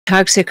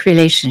Toxic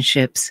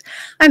relationships.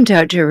 I'm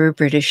Dr.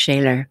 Rhoberta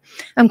Shaler.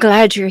 I'm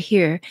glad you're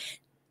here.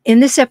 In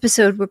this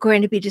episode, we're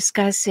going to be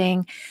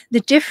discussing the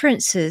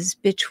differences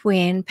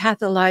between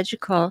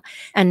pathological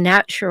and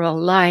natural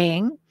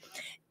lying.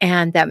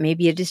 And that may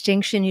be a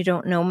distinction you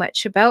don't know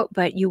much about,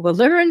 but you will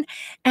learn.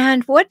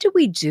 And what do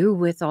we do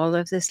with all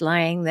of this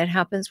lying that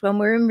happens when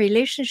we're in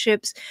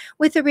relationships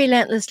with the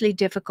relentlessly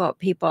difficult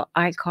people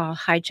I call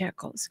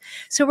hijackals?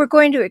 So we're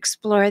going to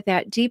explore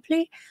that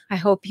deeply. I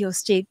hope you'll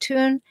stay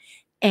tuned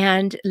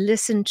and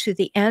listen to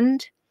the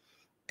end.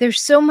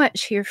 There's so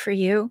much here for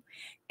you.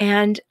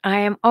 And I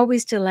am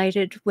always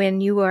delighted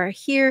when you are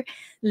here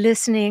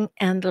listening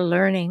and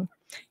learning.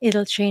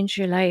 It'll change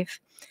your life.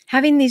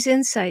 Having these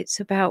insights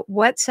about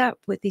what's up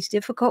with these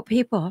difficult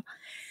people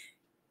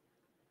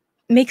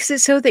makes it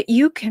so that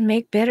you can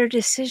make better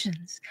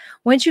decisions.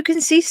 Once you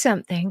can see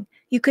something,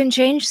 you can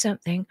change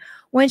something.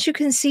 Once you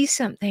can see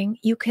something,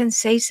 you can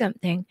say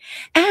something.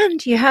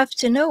 And you have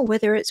to know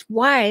whether it's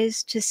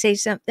wise to say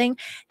something,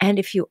 and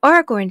if you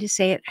are going to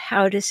say it,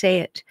 how to say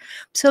it.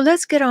 So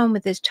let's get on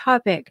with this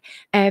topic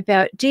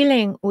about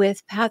dealing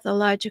with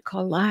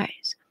pathological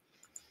lies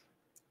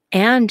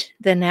and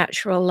the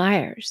natural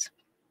liars.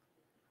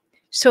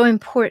 So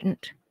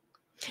important.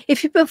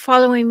 If you've been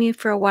following me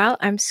for a while,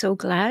 I'm so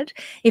glad.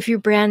 If you're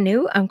brand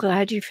new, I'm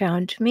glad you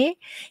found me.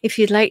 If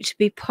you'd like to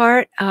be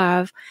part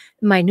of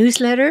my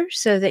newsletter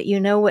so that you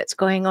know what's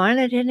going on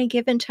at any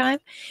given time,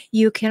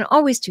 you can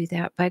always do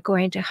that by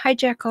going to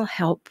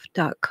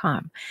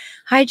hijackalhelp.com.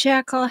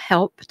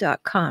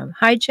 Hijackalhelp.com.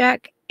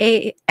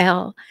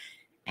 Hijack,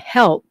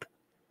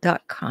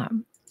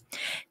 help.com.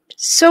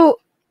 So,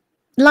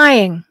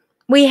 lying.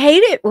 We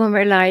hate it when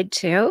we're lied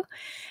to.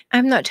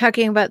 I'm not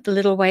talking about the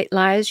little white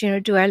lies,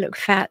 do I look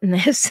fat in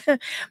this?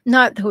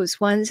 Not those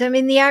ones. I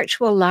mean, the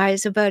actual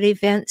lies about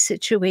events,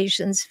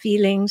 situations,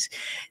 feelings,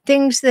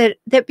 things that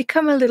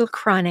become a little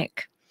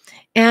chronic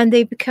and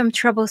they become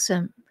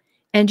troublesome.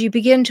 And you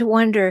begin to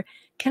wonder,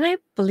 can I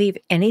believe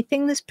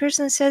anything this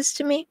person says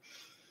to me?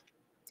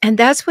 And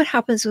that's what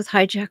happens with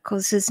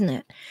hijackals, isn't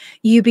it?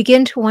 You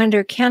begin to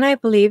wonder, can I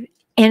believe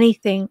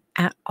anything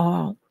at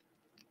all?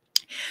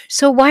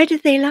 So why do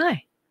they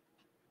lie?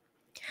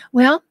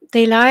 Well,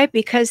 they lie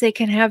because they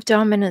can have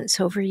dominance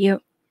over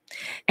you.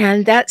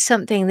 And that's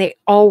something they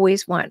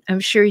always want. I'm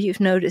sure you've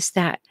noticed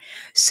that.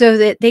 So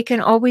that they can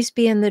always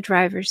be in the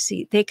driver's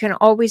seat. They can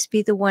always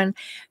be the one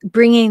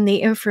bringing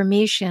the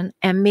information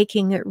and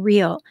making it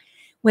real,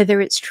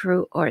 whether it's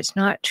true or it's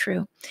not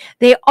true.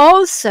 They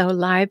also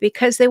lie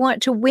because they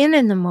want to win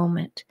in the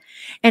moment.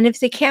 And if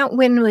they can't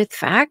win with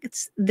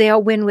facts,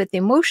 they'll win with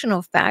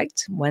emotional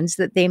facts, ones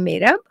that they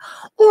made up,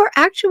 or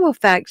actual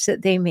facts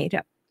that they made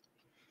up.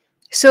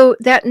 So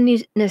that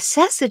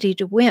necessity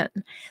to win,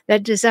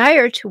 that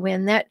desire to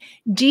win, that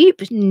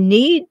deep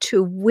need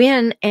to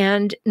win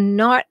and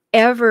not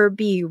ever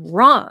be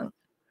wrong,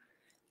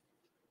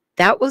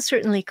 that will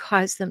certainly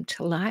cause them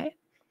to lie.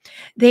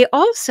 They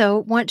also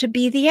want to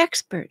be the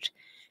expert.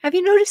 Have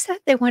you noticed that?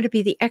 They want to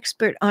be the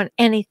expert on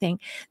anything.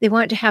 They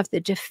want to have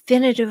the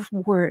definitive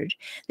word.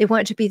 They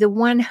want to be the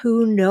one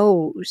who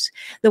knows,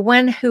 the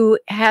one who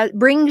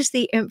brings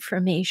the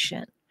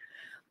information.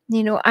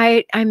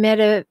 I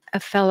met a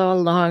fellow a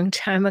long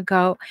time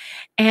ago,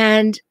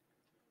 and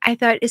I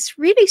thought it's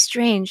really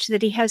strange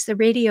that he has the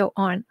radio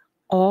on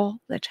all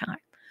the time.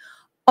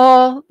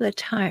 And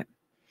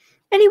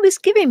he was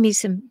giving me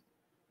some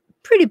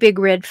pretty big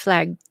red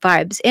flag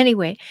vibes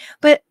anyway,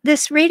 but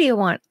this radio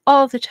on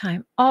all the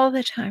time.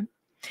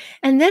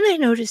 And then I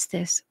noticed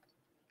this,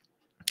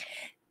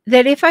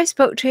 that if I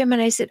spoke to him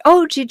and I said,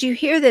 "Oh, did you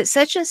hear that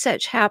such and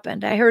such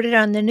happened? I heard it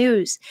on the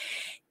news."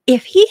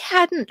 If he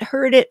hadn't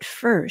heard it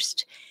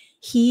first,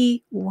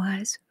 he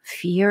was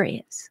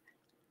furious.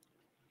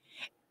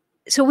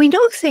 So we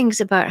know things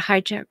about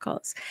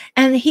hijackals,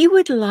 and he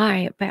would lie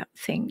about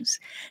things.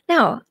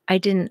 Now, I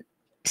didn't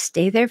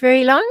stay there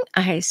very long.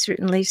 I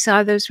certainly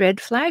saw those red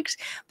flags,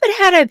 but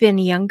had I been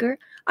younger,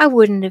 I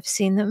wouldn't have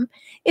seen them.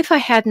 If I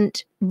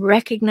hadn't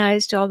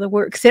recognized all the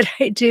work that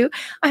I do,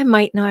 I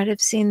might not have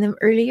seen them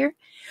earlier.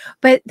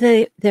 But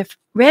the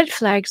red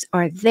flags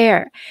are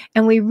there,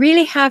 and we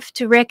really have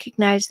to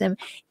recognize them,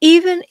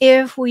 even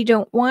if we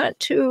don't want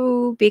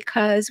to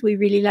because we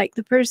really like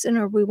the person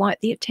or we want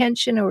the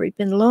attention or we've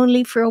been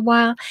lonely for a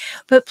while.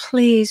 But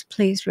please,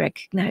 please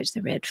recognize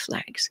the red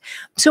flags.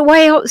 So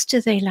why else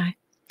do they lie?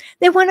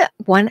 They want to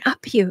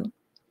one-up you.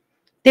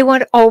 They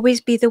want to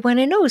always be the one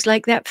who knows,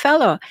 like that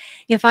fellow.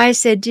 If I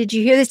said, "Did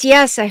you hear this?"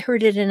 "Yes, I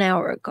heard it an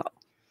hour ago."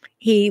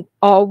 He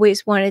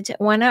always wanted to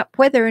one-up.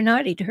 Whether or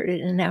not he'd heard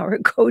it an hour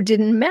ago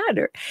didn't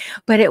matter.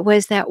 But it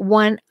was that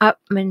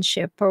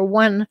one-upmanship or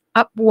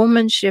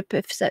one-up-womanship,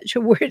 if such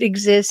a word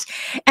exists.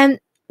 And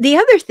the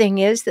other thing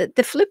is that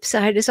the flip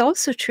side is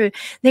also true.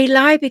 They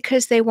lie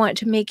because they want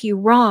to make you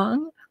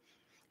wrong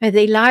Or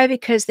they lie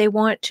because they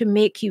want to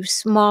make you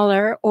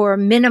smaller or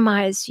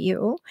minimize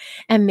you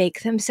and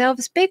make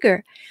themselves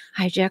bigger.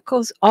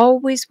 Hijackals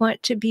always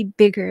want to be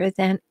bigger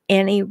than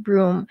any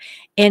room,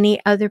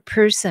 any other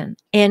person,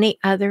 any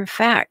other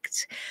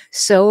facts.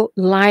 So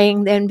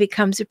lying then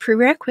becomes a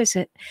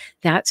prerequisite.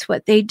 That's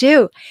what they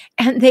do.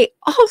 And they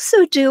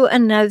also do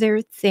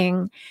another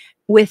thing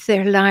with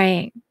their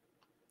lying.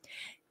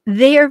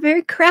 They are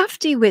very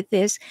crafty with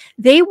this.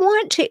 They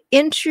want to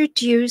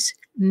introduce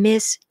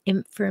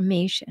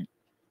misinformation.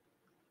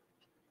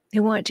 They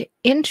want to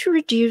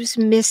introduce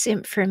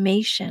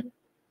misinformation.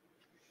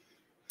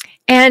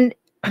 And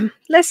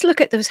let's look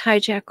at those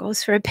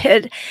hijackals for a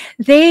bit.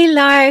 They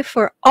lie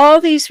for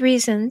all these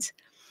reasons,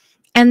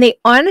 and they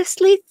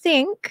honestly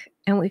think,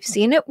 and we've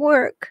seen it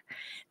work,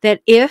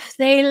 that if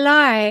they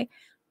lie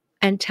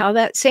and tell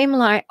that same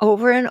lie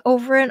over and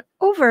over and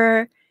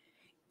over,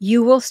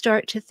 you will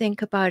start to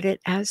think about it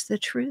as the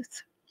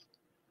truth.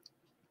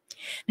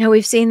 Now,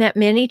 we've seen that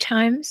many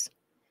times.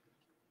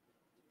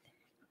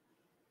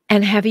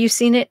 And have you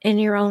seen it in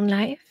your own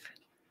life?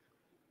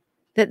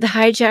 That the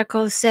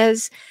hijackal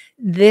says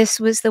this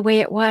was the way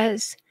it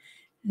was.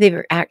 They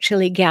were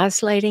actually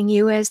gaslighting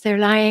you as they're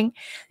lying.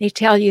 They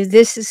tell you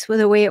this is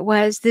the way it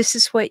was. This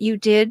is what you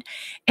did.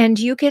 And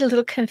you get a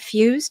little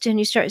confused and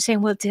you start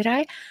saying, well, did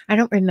I? I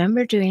don't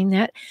remember doing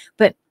that,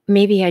 but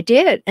maybe I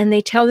did. And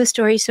they tell the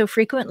story so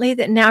frequently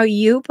that now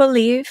you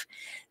believe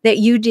that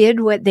you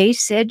did what they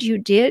said you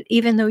did,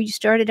 even though you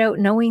started out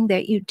knowing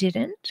that you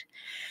didn't.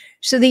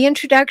 So the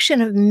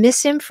introduction of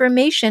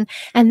misinformation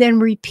and then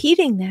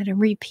repeating that and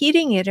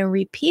repeating it and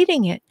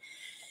repeating it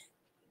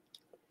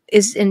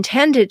is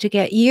intended to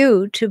get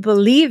you to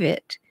believe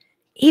it,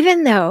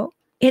 even though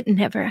it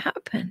never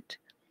happened.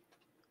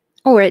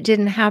 Or it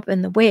didn't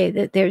happen the way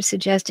that they're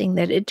suggesting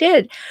that it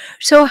did.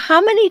 So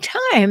how many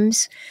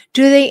times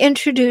do they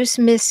introduce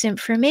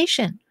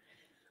misinformation?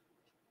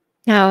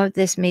 Now,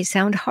 this may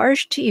sound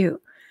harsh to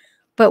you,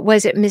 but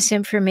was it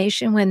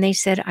misinformation when they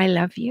said, I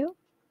love you?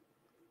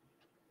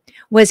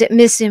 Was it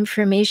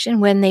misinformation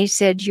when they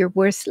said you're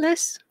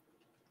worthless?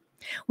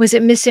 Was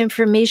it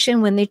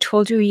misinformation when they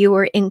told you you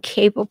were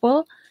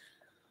incapable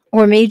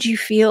or made you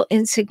feel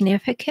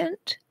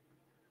insignificant?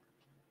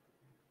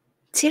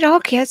 See, it all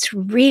gets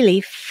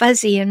really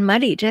fuzzy and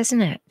muddy,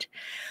 doesn't it?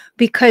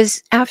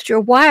 Because after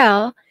a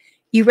while,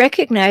 you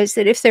recognize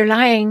that if they're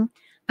lying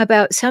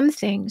about some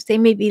things, they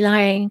may be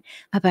lying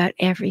about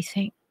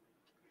everything.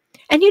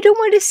 And you don't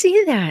want to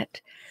see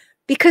that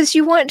because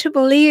you want to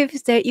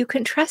believe that you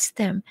can trust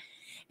them.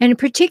 And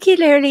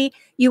particularly,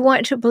 you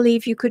want to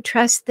believe you could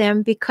trust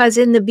them because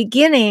in the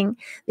beginning,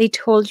 they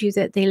told you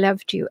that they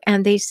loved you.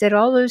 And they said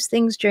all those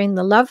things during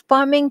the love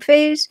bombing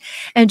phase.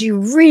 And you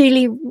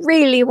really,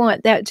 really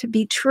want that to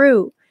be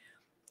true.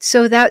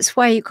 So that's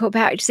why you go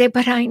back to say,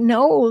 but I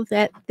know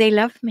that they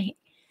love me.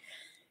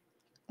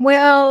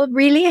 Well,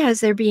 really, has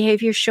their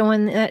behavior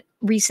shown that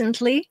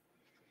recently?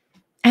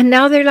 And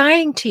now they're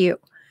lying to you.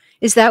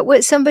 Is that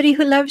what somebody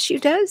who loves you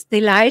does?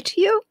 They lie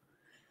to you?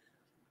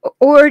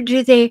 Or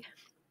do they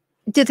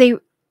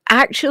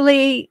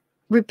actually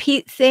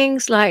repeat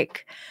things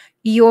like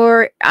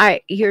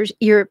I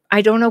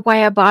don't know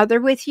why I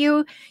bother with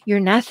you, you're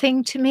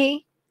nothing to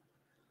me,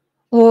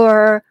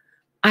 or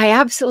I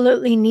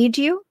absolutely need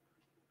you?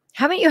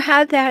 Haven't you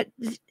had that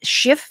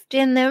shift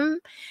in them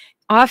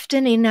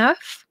often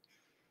enough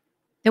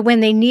that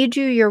when they need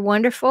you, you're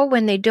wonderful,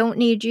 when they don't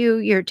need you,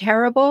 you're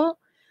terrible,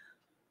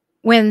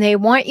 when they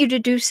want you to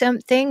do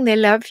something, they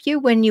love you,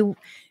 when you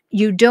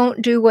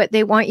don't do what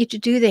they want you to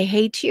do, they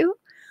hate you?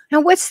 Now,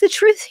 what's the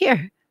truth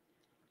here?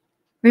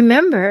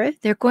 Remember,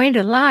 they're going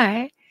to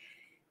lie.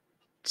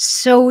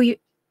 So you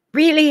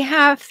really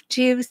have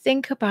to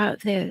think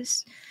about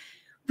this.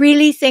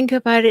 Really think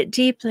about it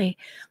deeply.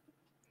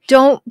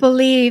 Don't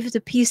believe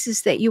the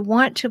pieces that you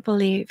want to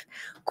believe.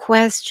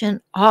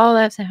 Question all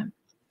of them.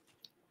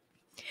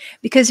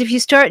 Because if you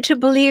start to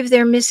believe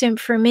their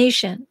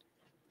misinformation,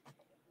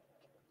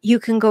 you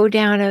can go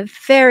down a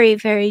very,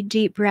 very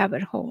deep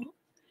rabbit hole.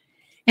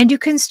 And you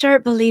can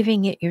start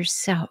believing it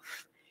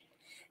yourself.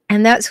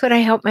 And that's what I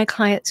help my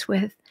clients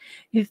with.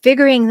 You're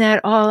figuring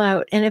that all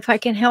out. And if I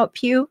can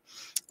help you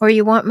or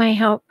you want my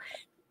help,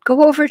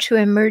 go over to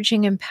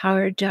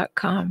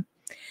emergingempowered.com.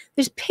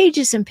 There's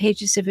pages and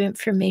pages of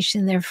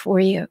information there for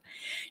you.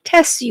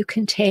 Tests you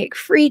can take,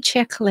 free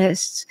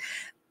checklists,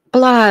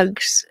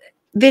 blogs,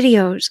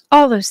 videos,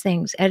 all those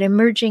things at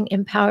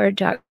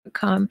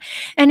emergingempowered.com.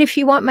 And if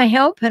you want my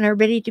help and are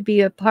ready to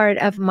be a part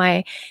of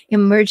my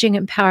Emerging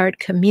Empowered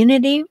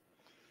community,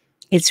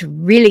 it's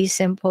really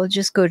simple.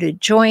 Just go to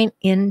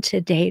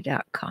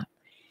joinintoday.com.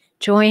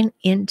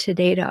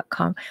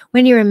 Joinintoday.com.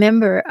 When you're a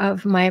member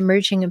of my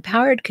Emerging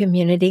Empowered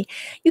community,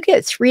 you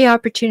get 3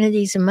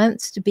 opportunities a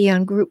month to be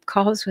on group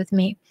calls with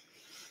me.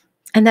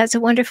 And that's a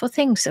wonderful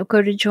thing. So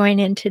go to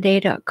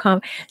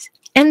joinintoday.com.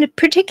 And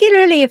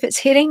particularly if it's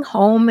hitting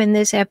home in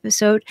this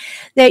episode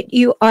that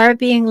you are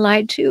being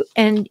lied to,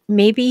 and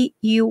maybe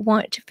you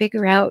want to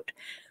figure out,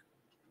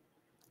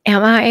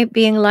 am I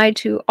being lied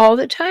to all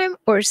the time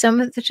or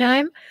some of the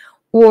time?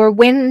 Or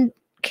when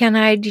Can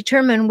I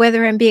determine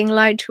whether I'm being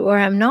lied to or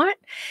I'm not?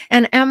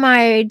 And am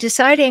I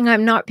deciding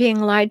I'm not being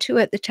lied to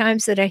at the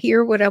times that I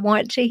hear what I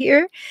want to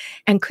hear?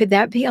 And could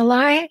that be a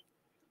lie?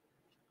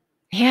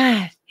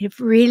 Yeah, it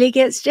really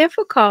gets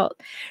difficult.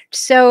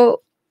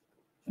 So,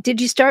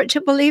 did you start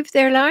to believe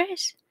their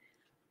lies?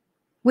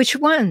 Which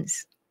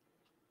ones?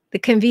 The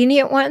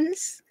convenient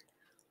ones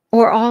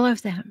or all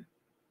of them?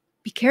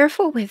 Be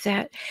careful with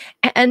that.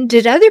 And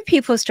did other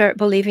people start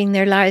believing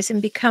their lies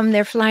and become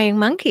their flying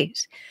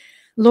monkeys,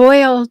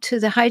 loyal to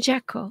the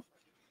hijackal,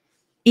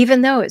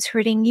 even though it's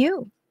hurting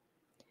you?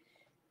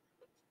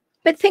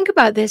 But think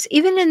about this.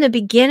 Even in the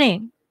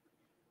beginning,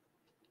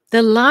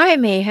 the lie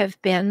may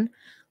have been,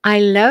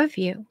 I love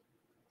you,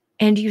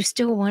 and you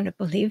still want to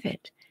believe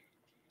it.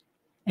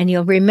 And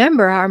you'll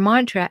remember our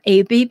mantra,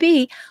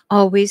 ABB,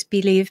 always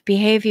believe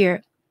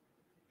behavior.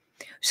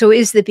 So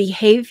is the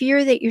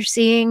behavior that you're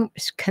seeing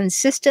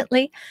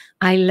consistently,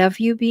 I love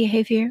you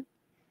behavior?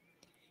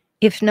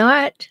 If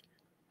not,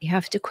 you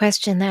have to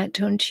question that,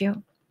 don't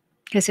you?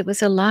 Because it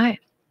was a lie.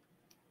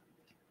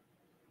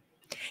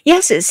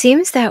 Yes, it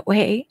seems that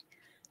way,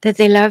 that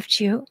they loved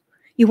you.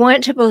 You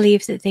want to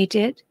believe that they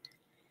did.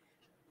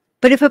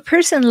 But if a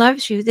person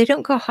loves you, they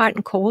don't go hot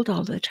and cold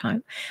all the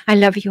time. I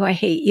love you, I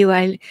hate you,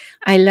 I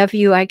love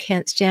you, I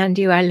can't stand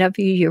you, I love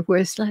you, you're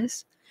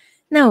worthless.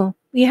 No,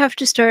 you have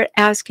to start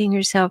asking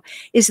yourself,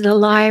 is the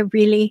lie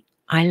really,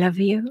 I love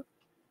you?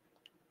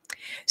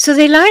 So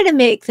they lie to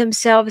make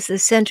themselves the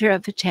center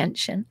of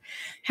attention.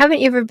 Haven't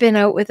you ever been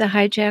out with a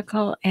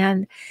hijackal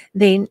and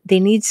they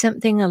need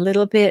something a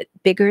little bit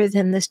bigger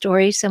than the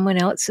story someone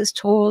else has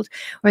told,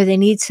 or they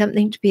need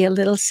something to be a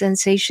little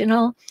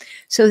sensational?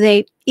 So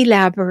they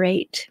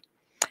elaborate,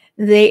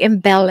 they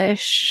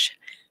embellish,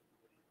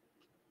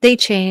 they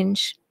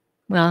change.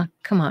 Well,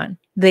 come on,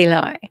 they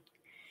lie.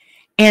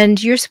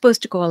 And you're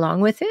supposed to go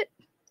along with it.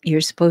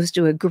 You're supposed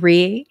to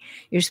agree.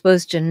 You're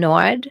supposed to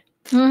nod.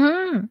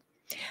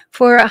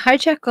 For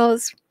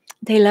hijackals,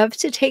 they love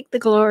to take the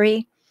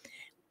glory,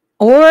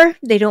 or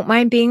they don't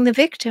mind being the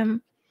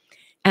victim,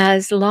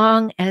 as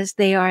long as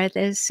they are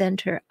the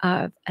center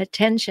of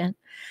attention.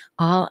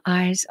 All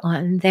eyes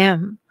on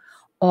them,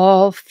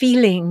 all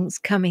feelings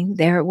coming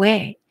their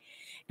way.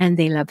 And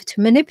they love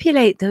to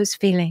manipulate those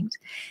feelings.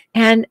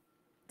 And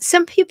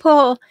some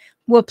people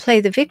will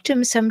play the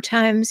victim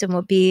sometimes and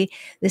will be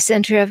the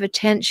center of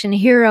attention,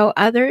 hero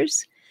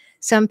others.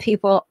 Some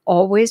people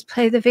always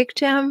play the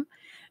victim.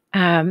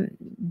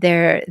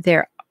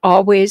 They're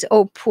always,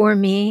 oh, poor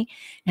me.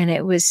 And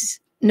it was,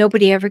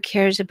 nobody ever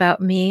cares about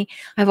me.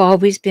 I've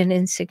always been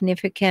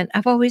insignificant.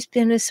 I've always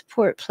been a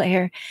support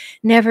player.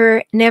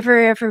 Never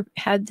ever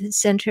had the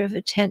center of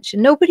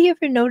attention. Nobody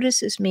ever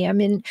notices me.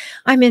 I'm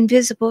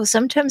invisible.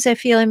 Sometimes I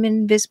feel I'm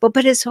invisible,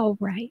 but it's all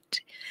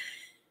right.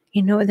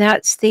 You know,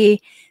 that's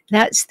the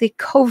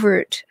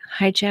covert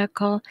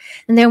hijackal.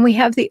 And then we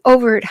have the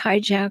overt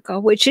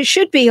hijackal, which it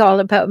should be all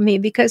about me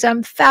because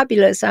I'm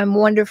fabulous, I'm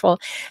wonderful,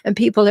 and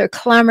people are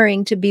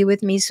clamoring to be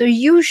with me. So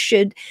you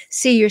should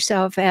see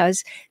yourself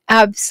as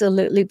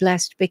absolutely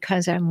blessed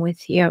because I'm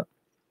with you.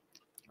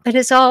 But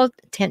it's all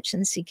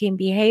attention-seeking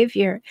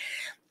behavior.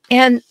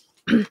 And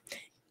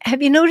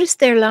have you noticed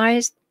their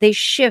lies? They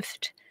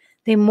shift,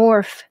 they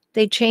morph,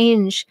 they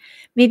change,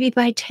 maybe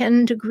by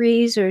 10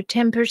 degrees or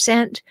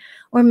 10%,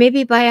 or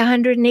maybe by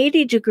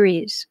 180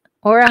 degrees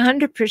or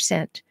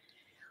 100%,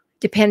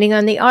 depending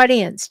on the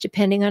audience,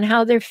 depending on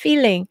how they're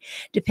feeling,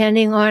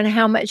 depending on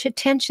how much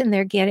attention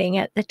they're getting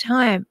at the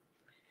time.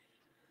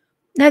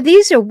 Now,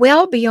 these are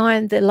well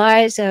beyond the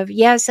lies of,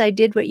 yes, I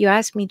did what you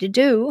asked me to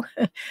do,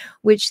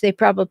 which they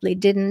probably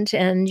didn't,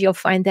 and you'll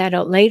find that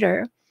out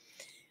later.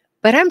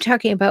 But I'm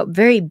talking about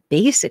very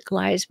basic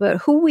lies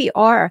about who we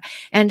are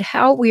and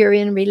how we are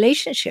in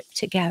relationship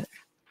together.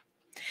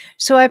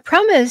 So I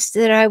promised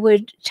that I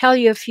would tell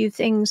you a few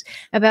things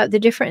about the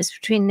difference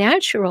between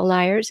natural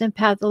liars and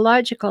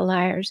pathological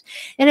liars.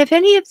 And if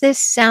any of this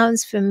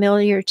sounds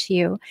familiar to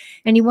you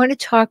and you want to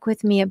talk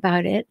with me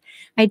about it,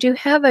 I do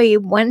have a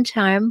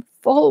one-time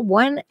full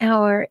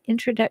 1-hour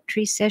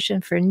introductory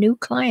session for new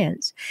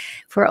clients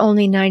for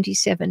only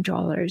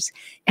 $97.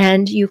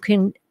 And you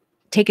can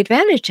take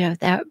advantage of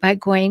that by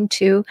going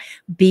to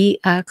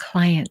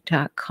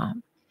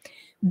beaclient.com.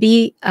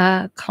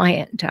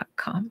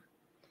 Beaclient.com.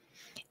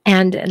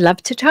 And I'd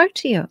love to talk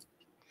to you.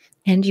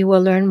 And you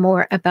will learn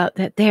more about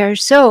that there.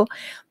 So,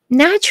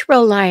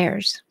 natural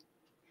liars.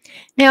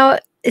 Now,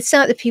 it's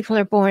not that people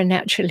are born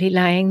naturally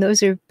lying.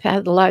 Those are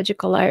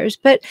pathological liars.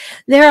 But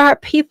there are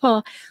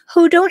people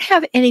who don't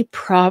have any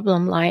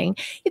problem lying.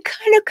 It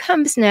kind of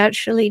comes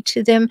naturally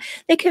to them.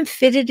 They can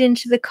fit it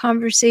into the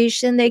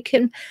conversation. They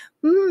can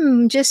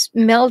just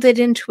meld it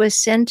into a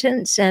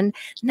sentence and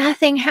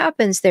nothing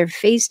happens. Their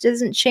face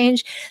doesn't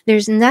change.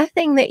 There's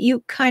nothing that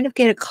you kind of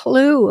get a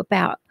clue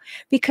about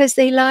because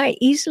they lie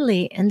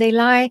easily and they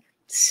lie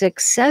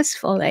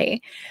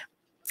successfully.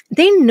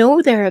 They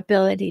know their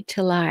ability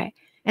to lie.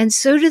 And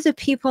so do the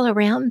people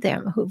around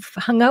them who've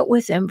hung out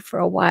with them for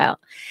a while.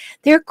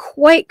 They're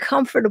quite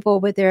comfortable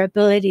with their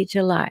ability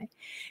to lie.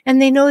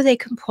 And they know they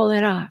can pull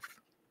it off.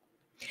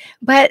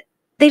 But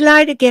they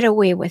lie to get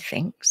away with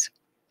things.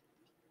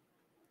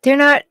 They're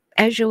not,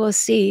 as you will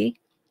see,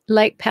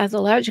 like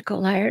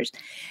pathological liars.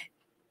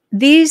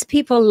 These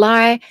people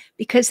lie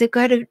because they've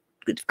got to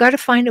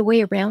find a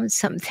way around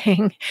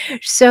something.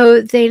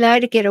 So they lie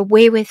to get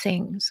away with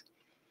things.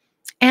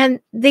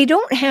 And they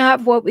don't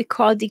have what we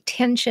call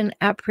detection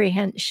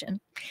apprehension,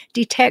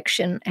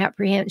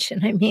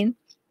 I mean.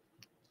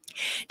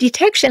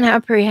 Detection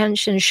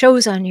apprehension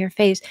shows on your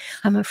face,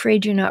 I'm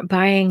afraid you're not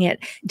buying it.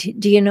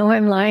 Do you know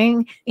I'm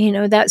lying? You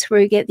know, that's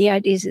where we get the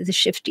ideas of the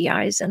shifty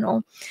eyes and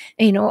all.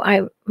 You know,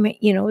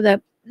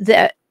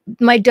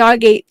 my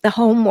dog ate the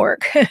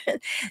homework,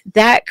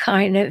 that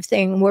kind of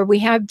thing, where we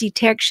have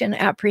detection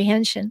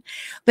apprehension.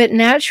 But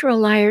natural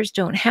liars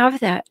don't have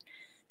that.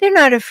 They're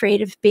not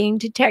afraid of being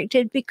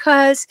detected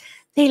because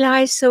they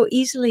lie so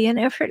easily and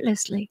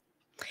effortlessly,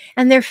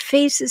 and their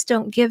faces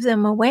don't give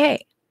them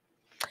away.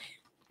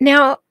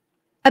 Now,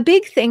 a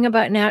big thing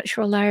about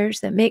natural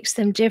liars that makes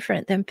them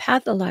different than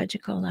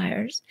pathological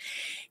liars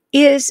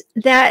is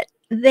that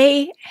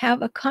they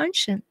have a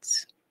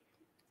conscience.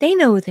 They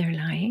know they're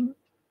lying,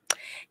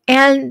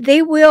 and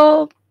they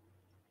will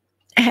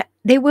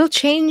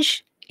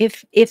change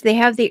if they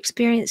have the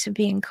experience of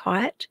being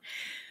caught.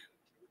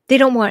 They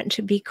don't want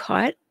to be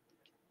caught.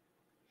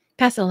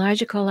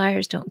 Pathological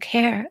liars don't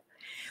care,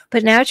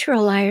 but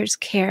natural liars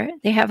care.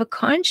 They have a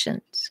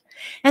conscience.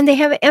 And they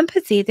have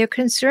empathy. They're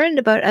concerned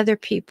about other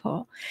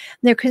people.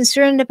 They're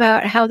concerned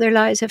about how their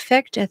lies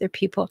affect other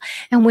people.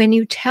 And when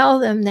you tell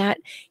them that,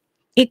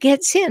 it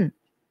gets in.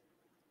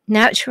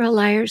 Natural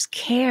liars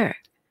care.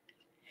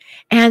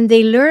 And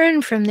they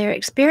learn from their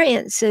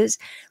experiences.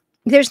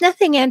 There's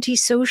nothing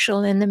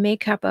antisocial in the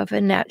makeup of a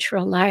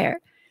natural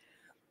liar.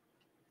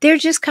 They're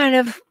just kind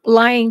of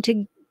lying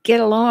to get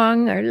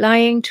along, or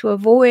lying to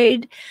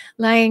avoid,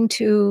 lying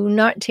to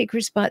not take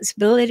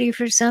responsibility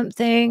for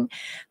something,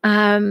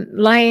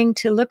 lying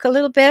to look a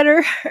little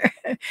better,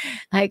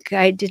 like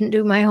I didn't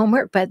do my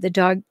homework, but the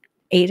dog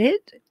ate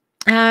it.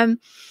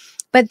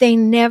 But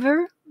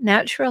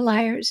natural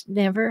liars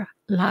never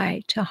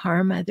lie to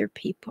harm other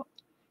people.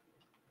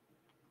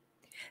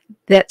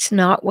 That's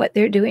not what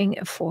they're doing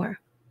it for.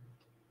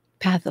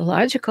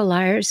 Pathological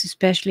liars,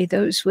 especially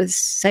those with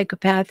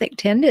psychopathic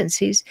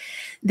tendencies,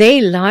 they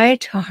lie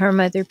to harm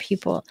other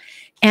people,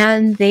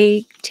 and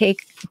they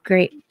take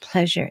great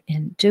pleasure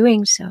in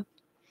doing so.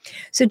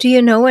 So do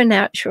you know a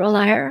natural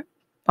liar?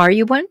 Are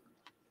you one?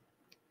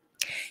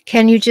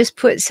 Can you just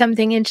put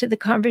something into the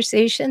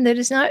conversation that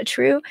is not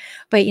true,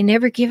 but you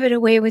never give it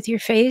away with your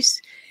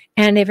face,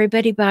 and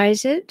everybody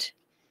buys it?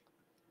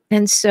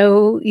 And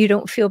so you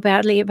don't feel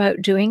badly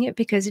about doing it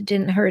because it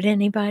didn't hurt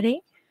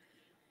anybody?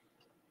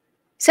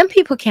 Some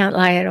people can't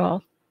lie at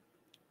all.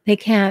 They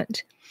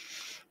can't.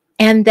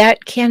 And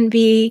that can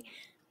be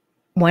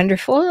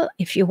wonderful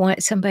if you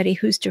want somebody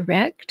who's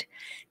direct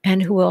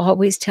and who will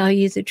always tell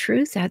you the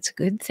truth. That's a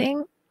good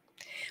thing.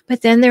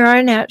 But then there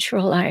are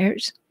natural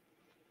liars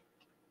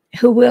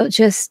who will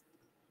just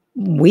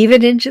weave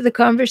it into the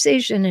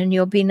conversation and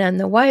you'll be none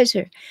the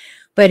wiser.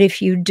 But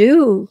if you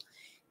do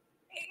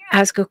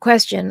ask a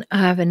question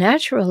of a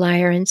natural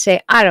liar and say,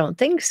 I don't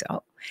think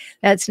so,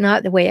 that's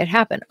not the way it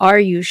happened. Are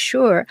you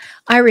sure?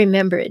 I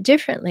remember it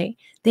differently.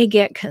 They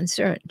get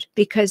concerned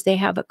because they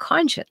have a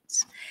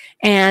conscience,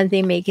 and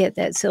they may get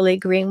that silly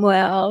grin.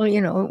 Well,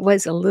 it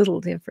was a little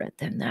different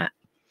than that.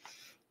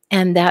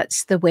 And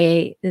that's the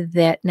way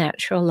that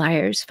natural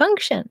liars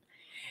function.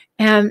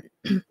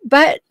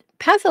 But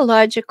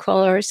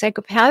pathological or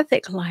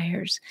psychopathic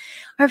liars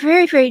are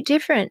very, very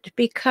different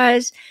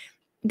because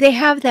they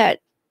have that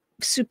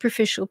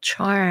superficial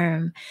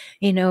charm.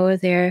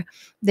 They're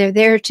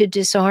there to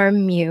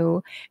disarm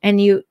you,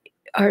 and you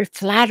are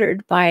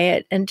flattered by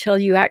it until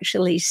you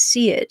actually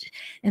see it,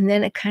 and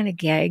then it kind of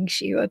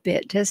gags you a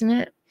bit, doesn't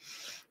it?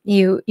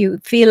 You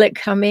feel it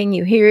coming,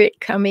 you hear it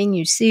coming,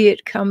 you see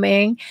it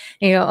coming,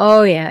 and you go,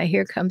 oh yeah,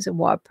 here comes a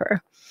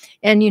whopper,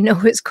 and you know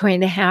what's going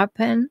to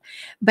happen.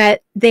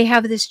 But they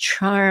have this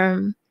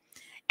charm,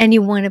 and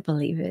you want to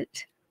believe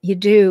it. You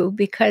do,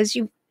 because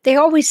they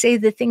always say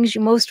the things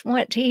you most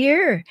want to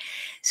hear.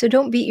 So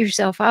don't beat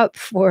yourself up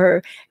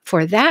for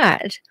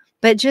that.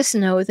 But just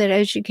know that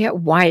as you get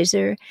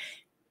wiser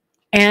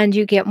and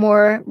you get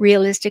more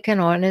realistic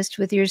and honest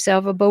with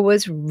yourself about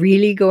what's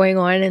really going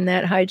on in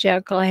that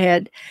hijackal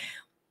head,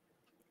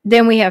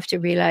 then we have to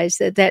realize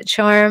that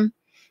charm,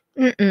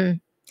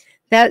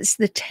 that's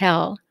the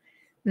tell.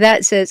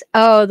 That says,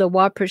 oh, the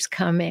whopper's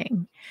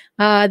coming.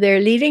 They're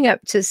leading up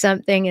to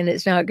something, and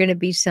it's not going to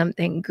be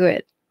something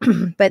good.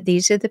 But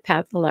these are the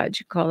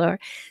pathological or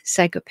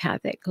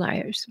psychopathic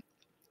liars.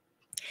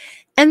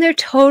 And they're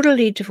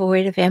totally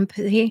devoid of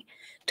empathy,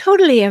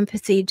 totally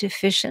empathy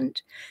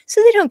deficient. So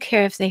they don't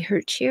care if they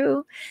hurt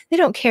you. They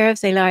don't care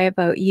if they lie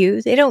about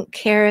you. They don't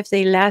care if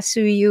they lasso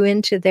you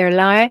into their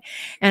lie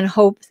and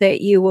hope that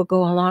you will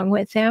go along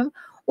with them,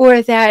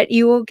 or that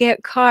you will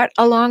get caught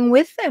along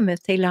with them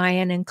if they lie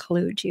and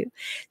include you.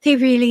 They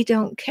really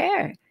don't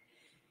care.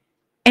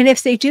 And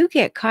if they do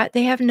get caught,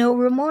 they have no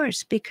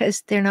remorse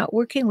because they're not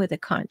working with a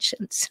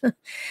conscience.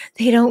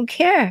 They don't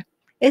care.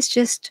 It's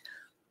just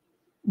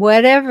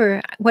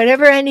whatever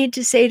I need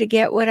to say to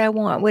get what I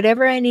want,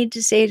 whatever I need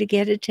to say to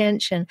get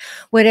attention,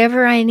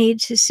 whatever I need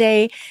to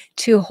say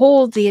to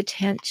hold the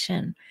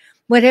attention,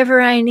 whatever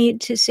I need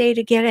to say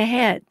to get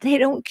ahead. They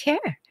don't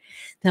care.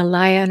 They'll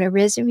lie on a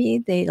resume.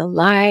 They'll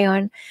lie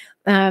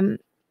on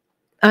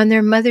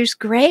their mother's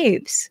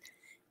graves,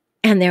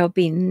 and there'll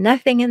be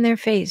nothing in their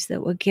face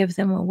that will give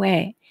them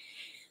away.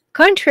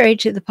 Contrary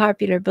to the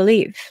popular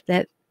belief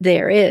that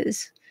there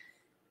is.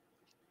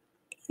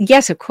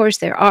 Yes, of course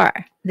there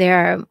are. There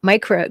are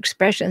micro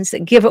expressions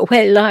that give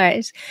away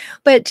lies,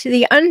 but to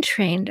the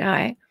untrained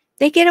eye,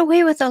 they get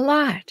away with a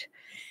lot.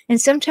 And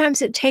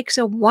sometimes it takes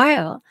a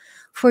while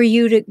for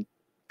you to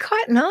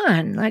cotton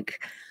on.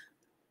 Like,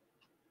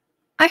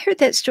 I heard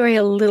that story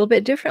a little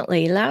bit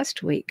differently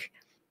last week.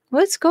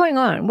 What's going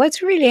on?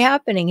 What's really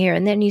happening here?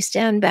 And then you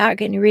stand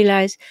back and you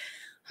realize,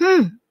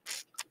 who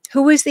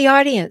was the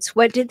audience?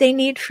 What did they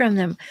need from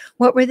them?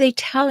 What were they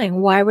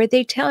telling? Why were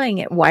they telling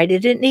it? Why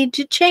did it need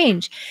to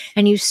change?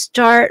 And you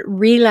start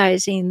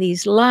realizing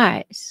these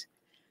lies.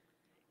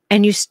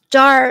 And you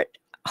start,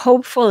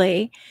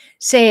 hopefully,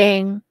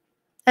 saying,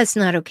 that's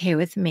not okay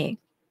with me.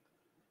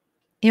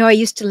 You know, I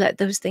used to let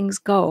those things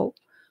go.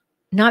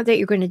 Not that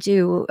you're going to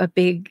do a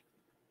big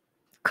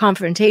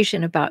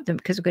confrontation about them,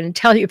 because I'm going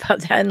to tell you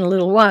about that in a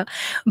little while.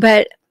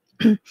 But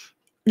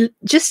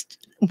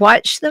just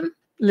watch them,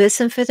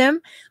 listen for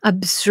them,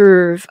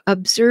 observe,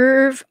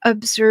 observe,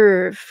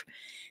 observe.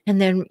 And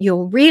then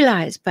you'll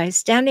realize by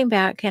standing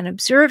back and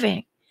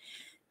observing,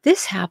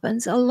 this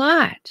happens a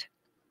lot.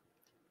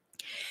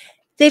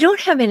 They don't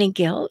have any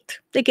guilt.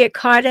 They get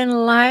caught in a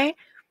lie.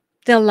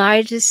 They'll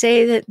lie to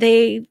say that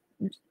they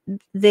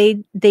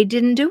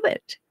didn't do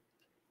it.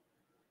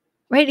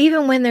 Right?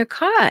 Even when they're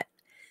caught,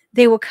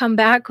 they will come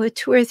back with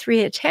 2 or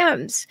 3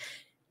 attempts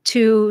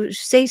to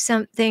say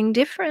something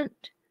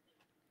different.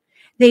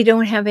 They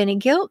don't have any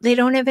guilt. They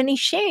don't have any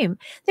shame.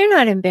 They're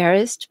not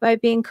embarrassed by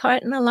being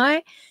caught in a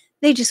lie.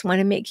 They just want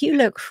to make you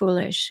look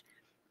foolish.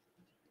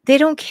 They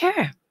don't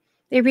care.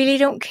 They really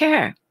don't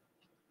care.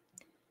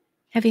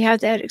 Have you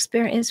had that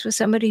experience with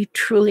somebody who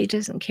truly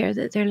doesn't care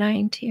that they're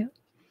lying to you?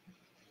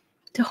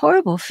 It's a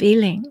horrible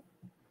feeling,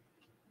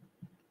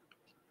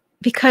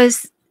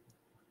 because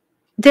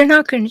they're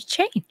not going to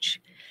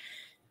change.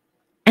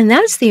 And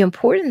that's the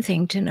important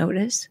thing to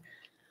notice.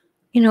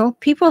 You know,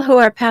 people who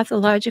are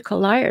pathological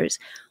liars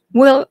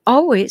will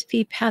always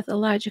be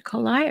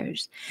pathological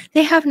liars.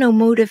 They have no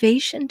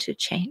motivation to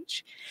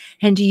change.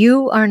 And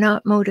you are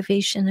not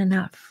motivation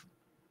enough.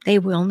 They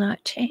will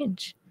not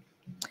change,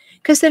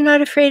 because they're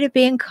not afraid of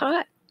being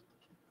caught.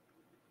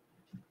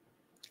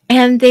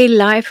 And they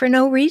lie for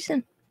no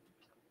reason.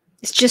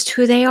 It's just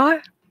who they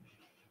are.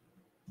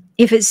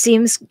 If it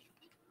seems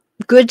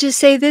good to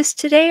say this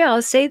today,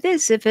 I'll say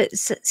this. If it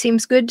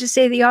seems good to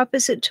say the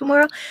opposite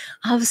tomorrow,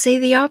 I'll say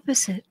the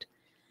opposite.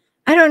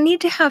 I don't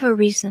need to have a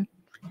reason.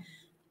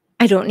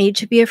 I don't need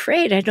to be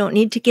afraid. I don't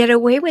need to get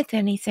away with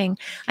anything.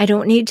 I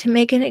don't need to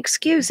make an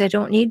excuse. I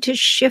don't need to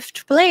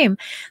shift blame.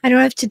 I don't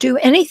have to do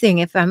anything.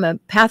 If I'm a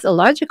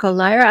pathological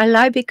liar, I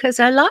lie because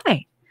I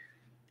lie.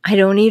 I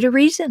don't need a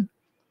reason.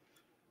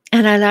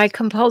 And I lie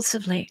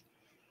compulsively,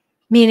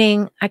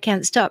 meaning I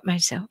can't stop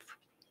myself.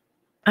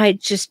 I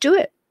just do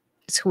it.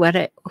 It's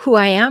who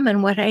I am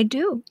and what I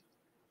do.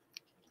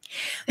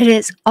 It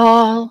is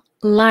all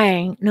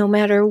lying, no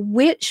matter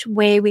which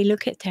way we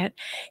look at that.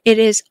 It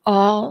is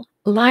all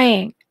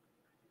lying.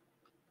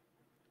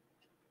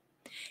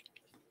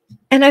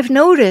 And I've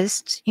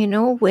noticed, you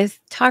know, with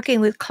talking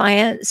with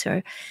clients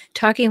or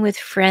talking with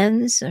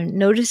friends or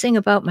noticing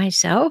about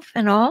myself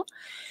and all,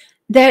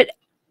 that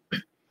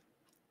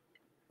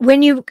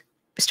when you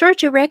start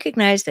to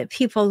recognize that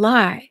people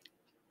lie,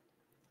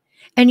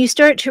 and you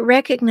start to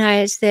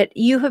recognize that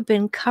you have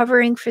been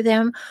covering for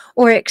them,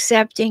 or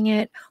accepting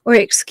it, or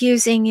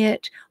excusing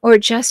it, or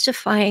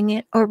justifying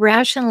it, or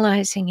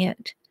rationalizing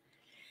it,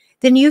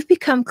 then you've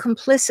become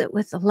complicit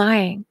with the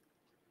lying.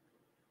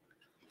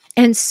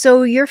 And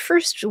so your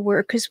first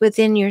work is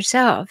within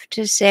yourself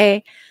to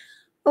say,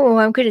 oh,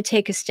 I'm going to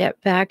take a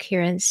step back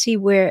here and see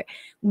where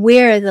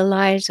the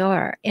lies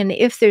are, and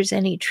if there's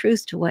any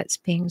truth to what's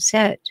being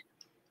said.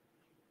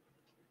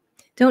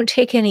 Don't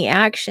take any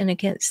action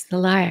against the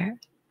liar,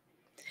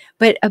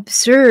 but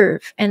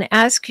observe and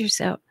ask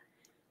yourself,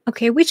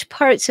 okay, which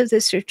parts of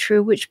this are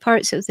true? Which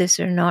parts of this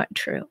are not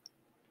true?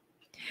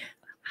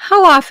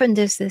 How often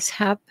does this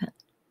happen?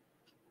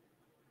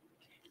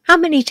 How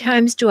many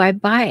times do I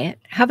buy it?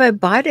 Have I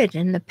bought it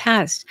in the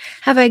past?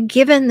 Have I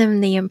given them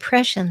the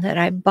impression that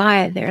I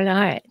buy their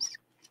lies?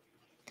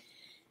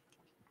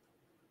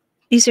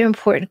 These are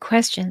important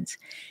questions,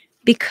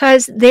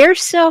 because their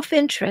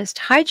self-interest,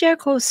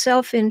 Hijackals'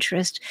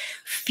 self-interest,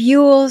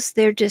 fuels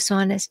their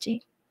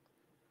dishonesty.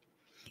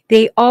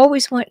 They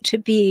always want to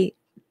be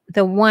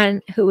the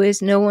one who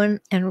is known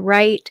and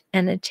right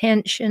and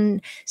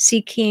attention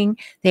seeking.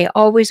 They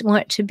always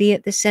want to be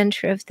at the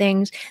center of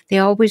things. They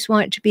always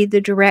want to be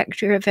the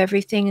director of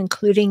everything,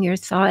 including your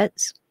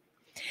thoughts.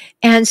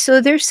 And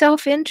so their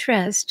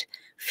self-interest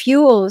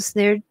fuels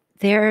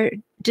their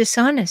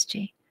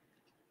dishonesty.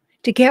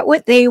 To get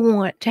what they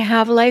want, to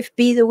have life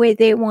be the way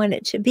they want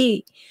it to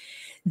be,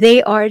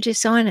 they are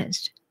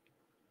dishonest.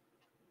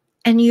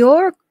 And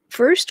your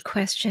first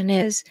question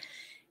is,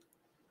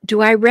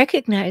 do I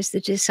recognize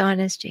the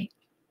dishonesty?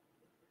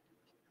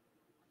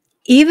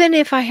 Even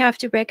if I have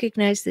to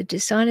recognize the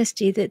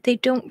dishonesty that they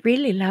don't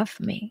really love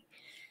me.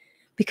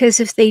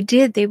 Because if they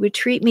did, they would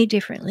treat me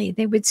differently.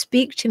 They would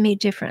speak to me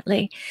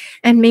differently.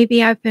 And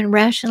maybe I've been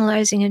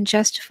rationalizing and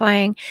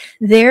justifying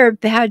their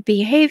bad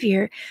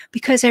behavior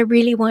because I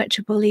really want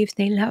to believe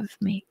they love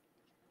me.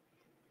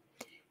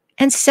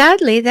 And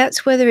sadly,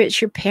 that's whether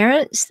it's your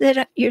parents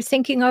that you're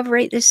thinking of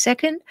right this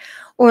second,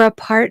 or a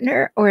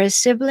partner, or a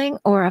sibling,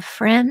 or a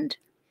friend.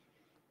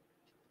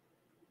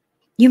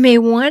 You may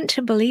want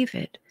to believe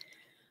it.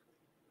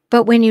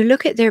 But when you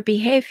look at their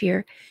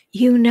behavior,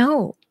 you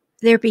know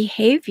their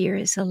behavior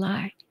is a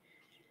lie.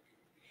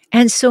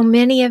 And so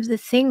many of the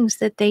things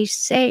that they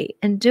say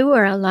and do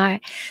are a lie,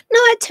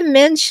 not to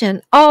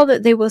mention all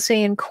that they will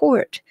say in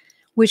court,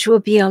 which will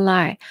be a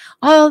lie.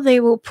 All they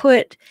will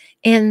put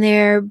in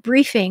their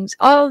briefings,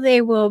 all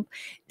they will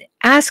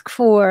ask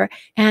for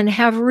and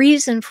have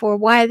reason for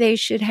why they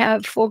should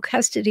have full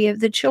custody of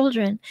the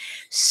children.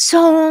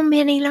 So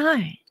many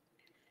lies.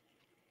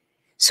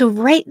 So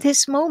right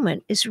this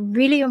moment is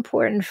really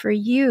important for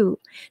you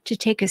to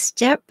take a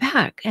step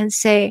back and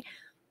say,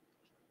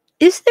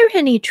 is there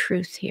any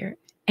truth here?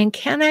 And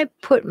can I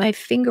put my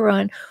finger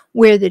on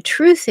where the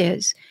truth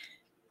is,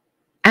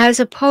 as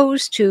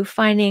opposed to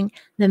finding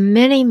the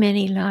many,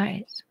 many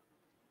lies?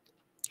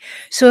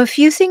 So a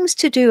few things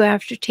to do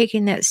after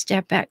taking that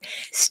step back.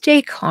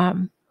 Stay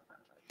calm.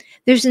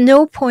 There's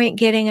no point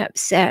getting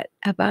upset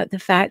about the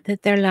fact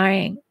that they're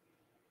lying,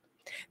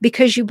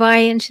 because you buy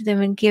into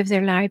them and give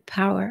their lie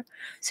power.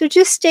 So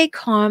just stay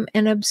calm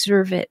and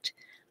observe it.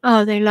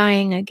 Oh, they're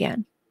lying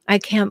again. I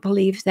can't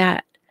believe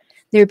that.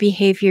 Their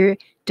behavior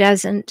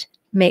doesn't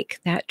make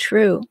that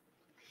true.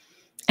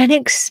 And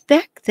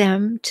expect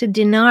them to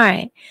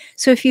deny.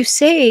 So if you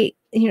say,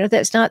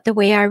 that's not the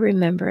way I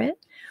remember it,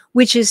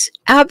 which is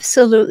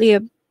absolutely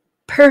a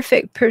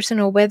perfect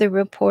personal weather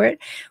report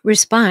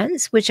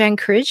response, which I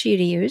encourage you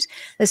to use.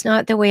 That's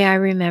not the way I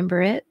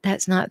remember it.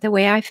 That's not the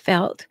way I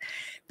felt.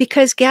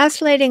 Because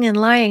gaslighting and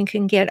lying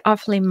can get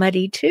awfully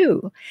muddy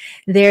too.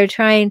 They're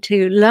trying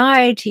to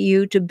lie to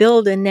you to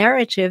build a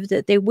narrative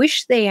that they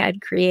wish they had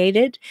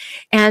created,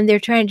 and they're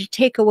trying to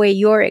take away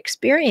your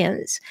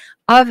experience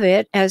of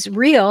it as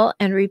real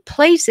and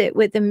replace it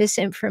with the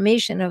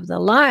misinformation of the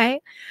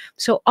lie.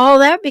 So all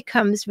that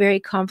becomes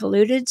very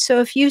convoluted. So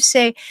if you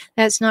say,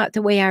 that's not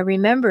the way I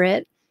remember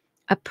it,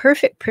 a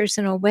perfect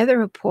personal weather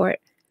report,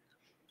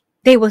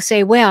 they will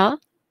say,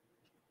 well,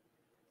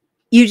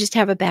 you just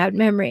have a bad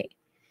memory.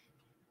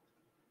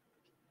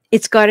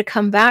 It's got to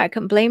come back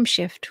and blame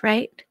shift,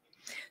 right?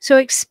 So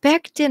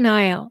expect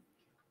denial.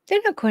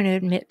 They're not going to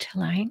admit to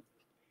lying.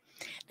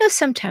 Now,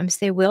 sometimes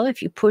they will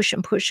if you push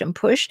and push and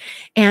push,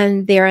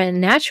 and they're a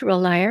natural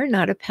liar,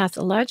 not a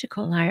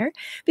pathological liar,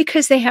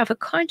 because they have a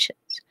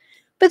conscience.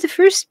 But the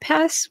first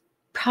pass,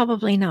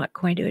 probably not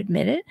going to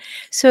admit it.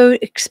 So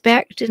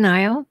expect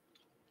denial.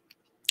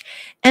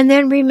 And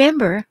then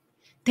remember,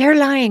 their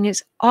lying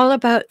is all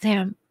about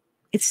them.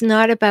 It's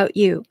not about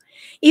you.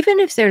 Even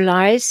if their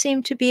lies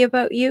seem to be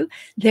about you,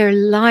 their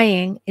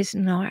lying is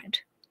not.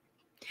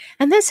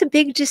 And that's a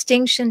big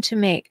distinction to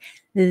make.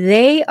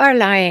 They are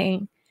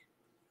lying.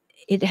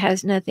 It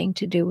has nothing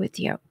to do with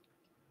you.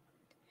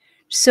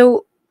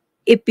 So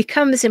it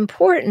becomes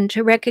important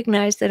to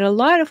recognize that a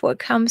lot of what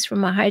comes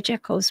from a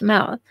hijackal's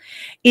mouth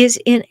is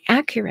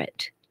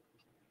inaccurate.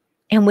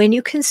 And when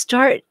you can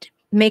start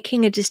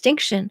making a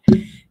distinction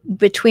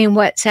between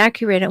what's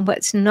accurate and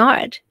what's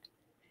not,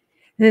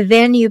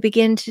 then you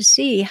begin to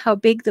see how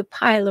big the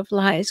pile of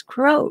lies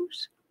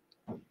grows.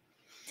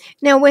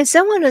 Now, when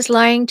someone is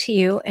lying to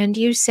you and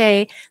you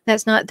say,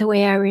 that's not the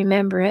way I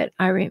remember it,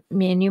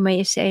 you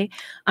may say,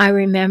 I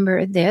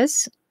remember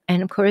this.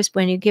 And of course,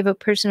 when you give a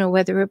personal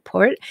weather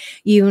report,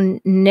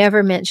 you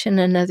never mention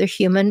another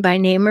human by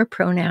name or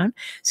pronoun.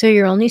 So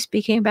you're only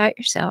speaking about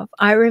yourself.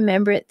 I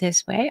remember it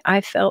this way.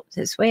 I felt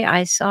this way.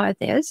 I saw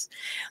this.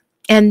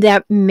 And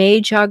that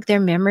may jog their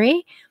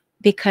memory,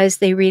 because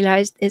they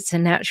realize it's a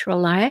natural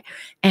lie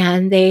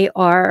and they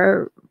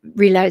are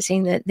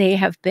realizing that they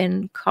have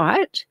been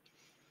caught.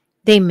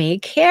 They may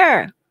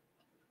care.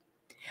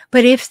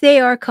 But if they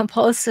are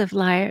compulsive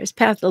liars,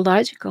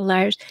 pathological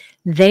liars,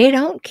 they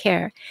don't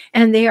care,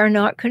 and they are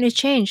not going to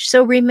change.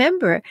 So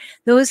remember,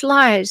 those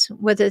lies,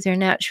 whether they're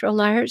natural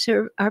liars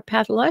or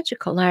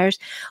pathological liars,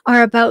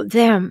 are about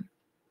them.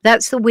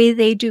 That's the way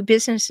they do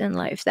business in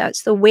life.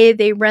 That's the way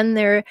they run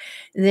their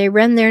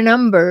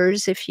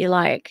numbers, if you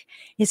like.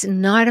 It's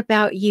not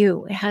about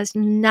you. It has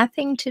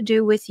nothing to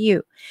do with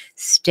you.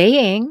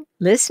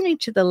 Listening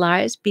to the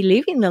lies,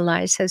 believing the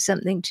lies has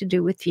something to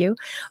do with you,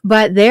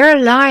 but their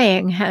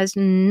lying has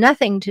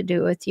nothing to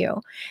do with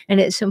you.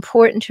 And it's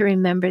important to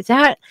remember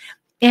that.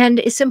 And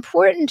it's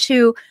important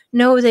to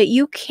know that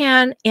you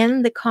can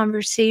end the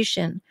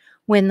conversation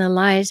when the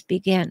lies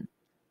begin.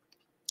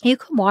 You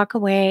can walk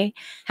away,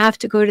 have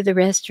to go to the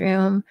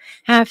restroom,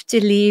 have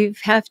to leave,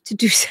 have to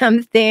do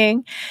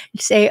something,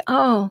 say,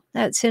 oh,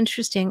 that's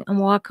interesting, and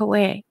walk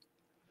away.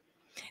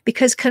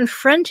 Because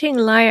confronting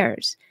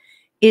liars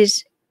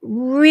is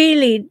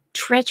really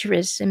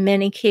treacherous in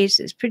many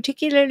cases,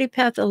 particularly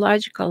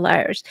pathological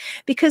liars,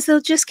 because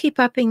they'll just keep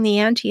upping the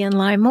ante and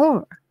lie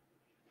more.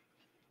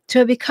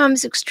 So it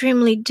becomes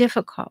extremely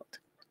difficult.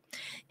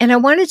 And I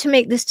wanted to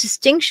make this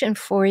distinction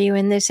for you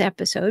in this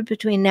episode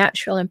between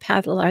natural and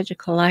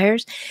pathological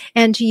liars,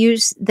 and to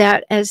use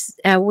that as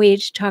a way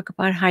to talk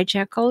about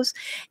hijackals,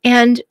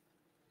 and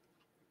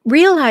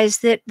realize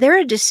that there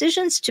are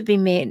decisions to be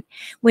made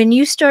when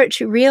you start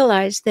to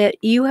realize that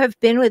you have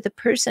been with a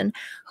person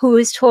who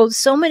has told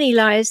so many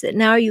lies that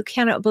now you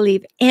cannot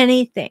believe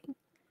anything.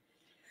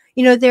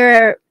 You know,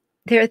 there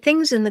are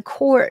things in the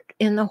court,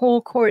 in the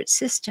whole court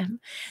system,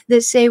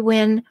 that say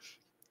when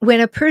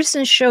a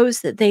person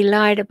shows that they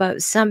lied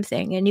about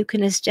something and you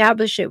can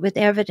establish it with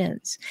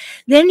evidence,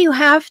 then you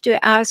have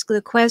to ask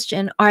the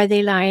question, are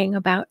they lying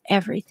about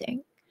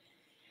everything?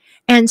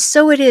 And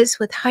so it is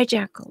with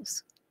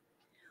hijackals.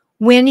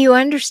 When you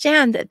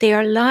understand that they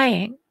are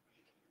lying,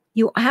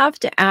 you have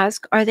to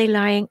ask, are they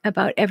lying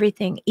about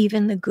everything,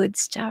 even the good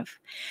stuff?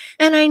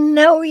 And I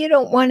know you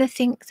don't want to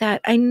think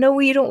that. I know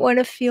you don't want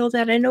to feel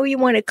that. I know you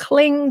want to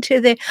cling to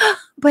the,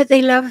 but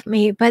they love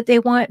me, but they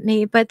want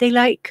me, but they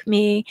like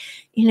me.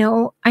 You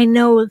know, I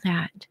know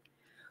that.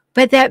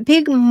 But that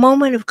big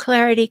moment of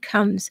clarity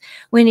comes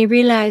when you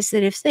realize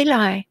that if they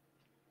lie,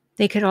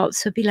 they could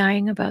also be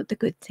lying about the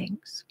good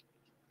things.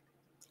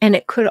 And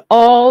it could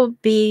all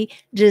be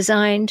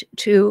designed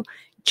to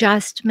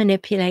just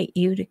manipulate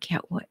you to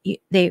get what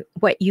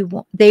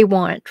they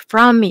want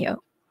from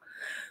you.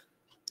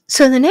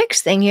 So the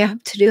next thing you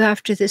have to do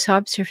after this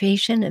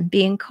observation and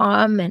being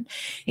calm and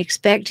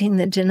expecting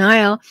the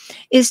denial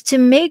is to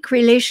make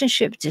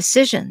relationship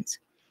decisions.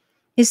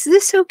 Is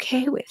this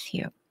okay with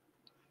you?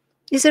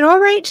 Is it all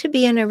right to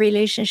be in a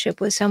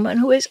relationship with someone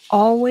who is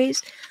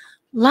always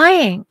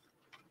lying?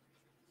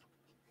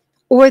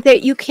 Or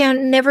that you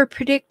can never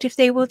predict if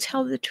they will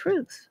tell the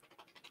truth?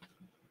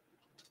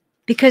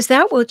 Because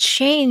that will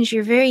change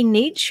your very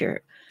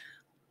nature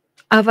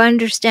of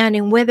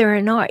understanding whether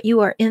or not you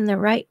are in the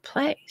right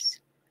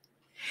place.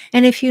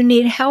 And if you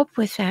need help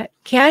with that,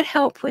 get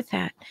help with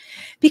that.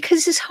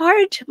 Because it's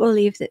hard to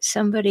believe that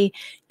somebody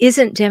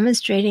isn't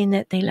demonstrating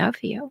that they love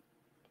you.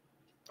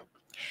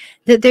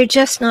 That they're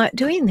just not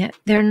doing that.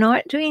 They're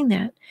not doing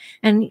that.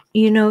 And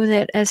you know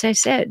that, as I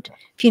said,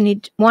 if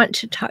you want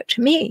to talk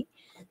to me,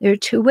 there are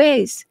two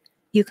ways.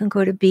 You can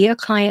go to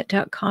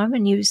beaclient.com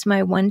and use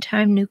my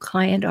one-time new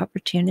client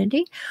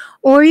opportunity,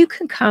 or you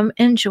can come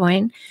and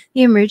join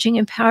the Emerging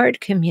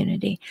Empowered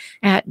community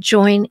at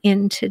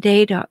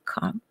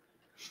joinintoday.com.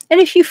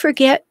 And if you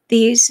forget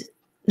these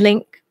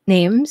link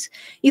names,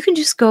 you can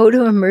just go to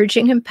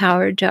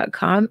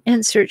emergingempowered.com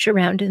and search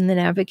around in the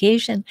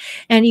navigation,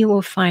 and you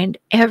will find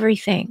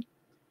everything.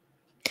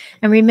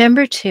 And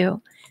remember,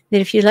 too, that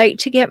if you'd like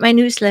to get my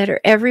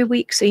newsletter every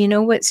week so you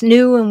know what's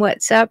new and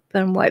what's up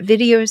and what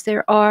videos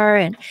there are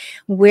and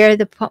what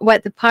the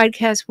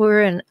podcasts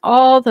were and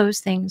all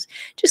those things,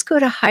 just go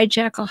to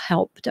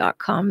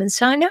hijackalhelp.com and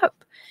sign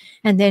up.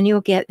 And then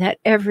you'll get that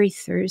every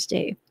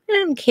Thursday.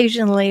 And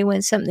occasionally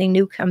when something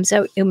new comes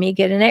out, you may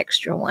get an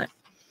extra one.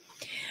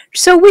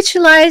 So which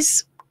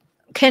lies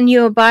can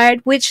you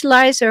abide? Which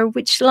lies are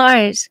which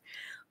lies?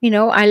 You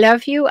know, I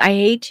love you, I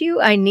hate you,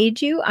 I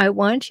need you, I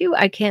want you,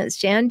 I can't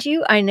stand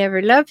you, I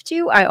never loved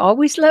you, I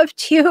always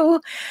loved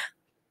you.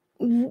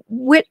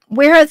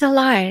 Where are the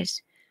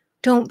lies?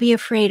 Don't be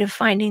afraid of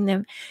finding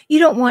them. You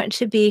don't want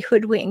to be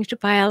hoodwinked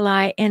by a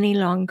lie any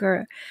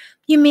longer.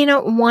 You may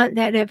not want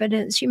that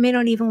evidence. You may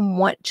not even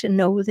want to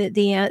know that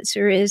the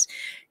answer is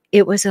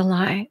it was a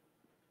lie.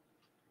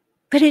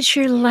 But it's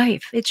your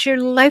life. It's your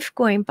life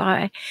going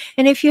by.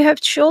 And if you have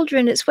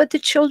children, it's what the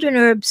children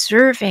are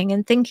observing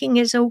and thinking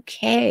is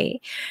okay.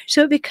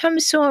 So it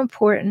becomes so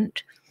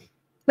important.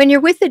 When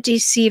you're with a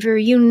deceiver,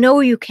 you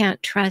know you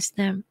can't trust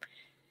them.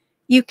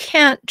 You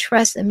can't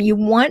trust them. You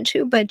want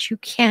to, but you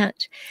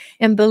can't.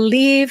 And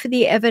believe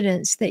the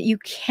evidence that you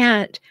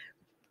can't.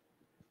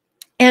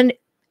 And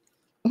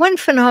one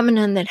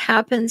phenomenon that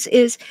happens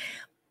is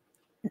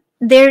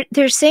they're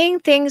saying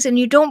things and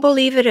you don't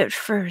believe it at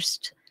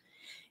first.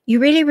 You're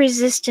really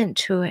resistant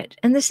to it.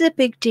 And this is a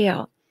big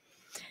deal.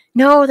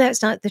 No,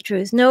 that's not the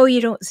truth. No,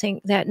 you don't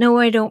think that. No,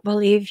 I don't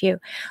believe you.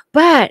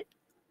 But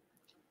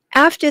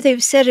after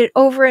they've said it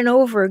over and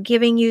over,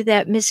 giving you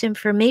that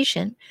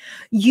misinformation,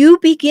 you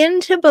begin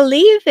to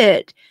believe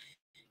it.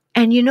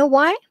 And you know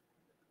why?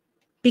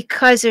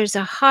 Because there's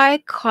a high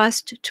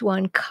cost to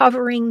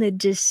uncovering the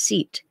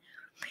deceit.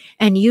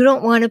 And you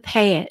don't want to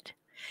pay it.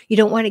 You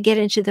don't want to get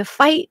into the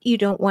fight. You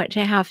don't want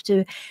to have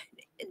to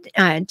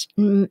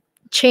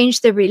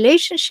change the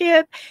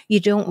relationship.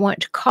 You don't want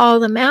to call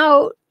them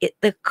out.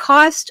 The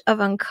cost of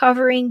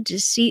uncovering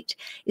deceit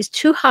is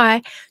too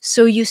high,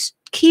 so you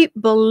keep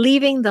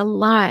believing the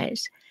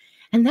lies.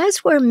 And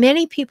that's where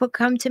many people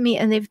come to me,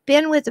 and they've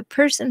been with a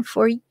person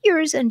for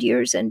years and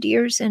years and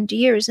years and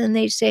years. And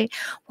they say,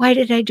 why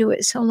did I do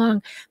it so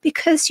long?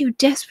 Because you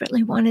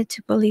desperately wanted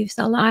to believe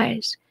the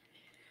lies.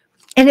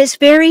 And it's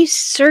very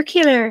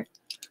circular.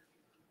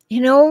 You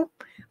know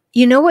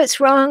what's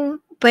wrong,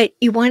 but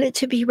you want it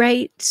to be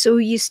right. So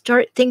you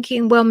start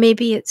thinking, well,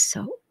 maybe it's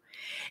so.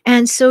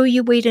 And so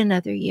you wait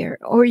another year,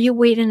 or you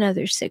wait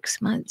another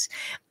 6 months,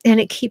 and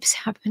it keeps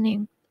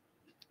happening.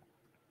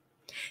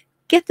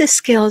 Get the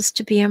skills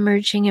to be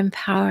emerging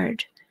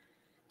empowered.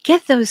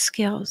 Get those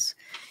skills.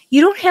 You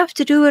don't have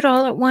to do it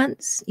all at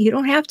once. You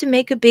don't have to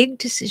make a big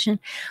decision,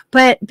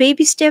 but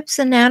baby steps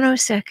and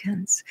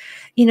nanoseconds.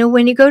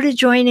 When you go to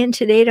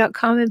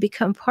joinintoday.com and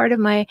become part of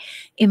my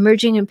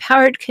emerging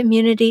empowered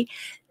community,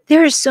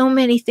 there are so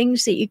many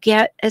things that you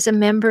get as a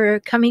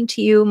member coming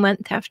to you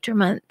month after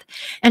month.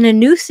 And a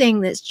new thing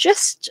that's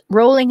just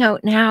rolling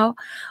out now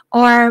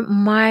are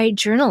my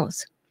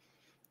journals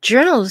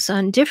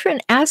on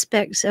different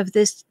aspects of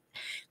this.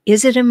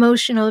 Is it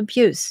emotional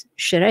abuse?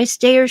 Should I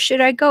stay or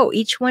should I go?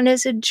 Each one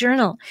is a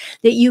journal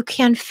that you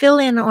can fill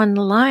in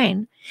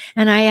online.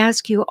 And I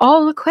ask you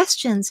all the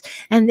questions,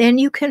 and then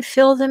you can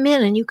fill them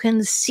in, and you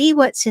can see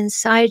what's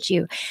inside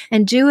you,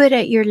 and do it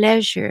at your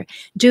leisure.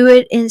 Do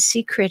it in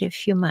secret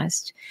if you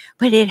must.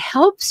 But it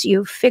helps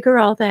you figure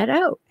all that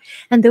out.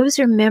 And those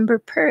are member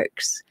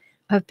perks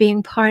of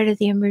being part of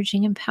the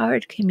Emerging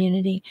Empowered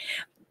community.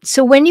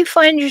 So when you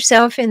find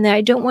yourself in that, I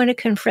don't want to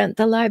confront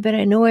the lie, but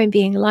I know I'm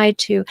being lied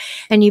to,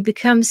 and you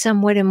become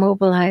somewhat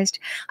immobilized,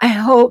 I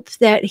hope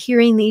that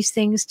hearing these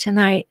things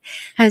tonight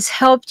has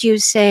helped you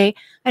say,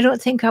 I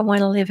don't think I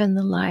want to live in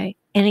the lie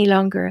any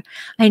longer.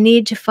 I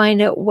need to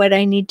find out what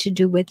I need to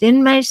do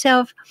within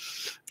myself,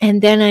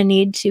 and then I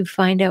need to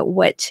find out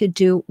what to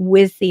do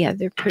with the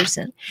other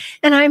person.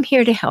 And I'm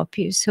here to help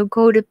you. So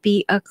go to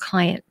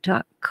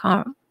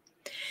beaclient.com.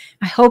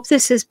 I hope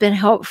this has been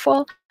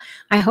helpful.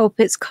 I hope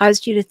it's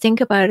caused you to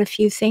think about a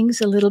few things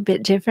a little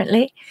bit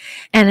differently.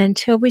 And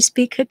until we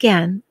speak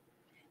again,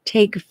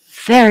 take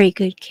very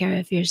good care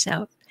of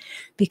yourself,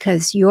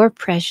 because you're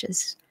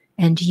precious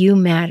and you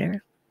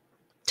matter.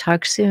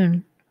 Talk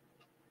soon.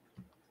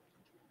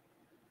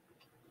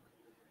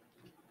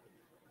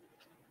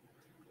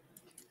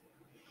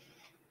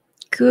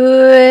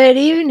 Good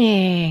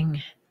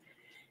evening.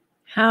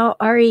 How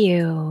are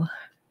you?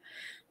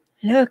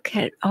 Look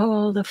at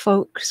all the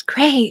folks.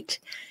 Great.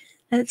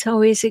 That's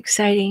always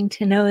exciting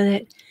to know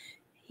that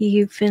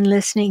you've been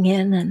listening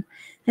in. And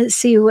let's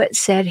see what's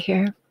said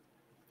here.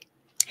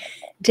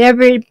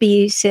 Deborah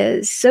B.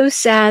 says, so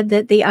sad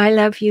that the I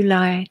love you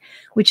lie,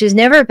 which is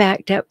never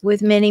backed up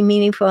with many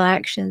meaningful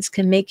actions,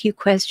 can make you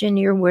question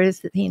your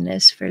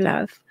worthiness for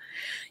love.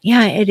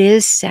 Yeah, it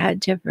is sad,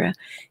 Deborah.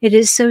 It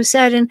is so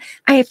sad. And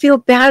I feel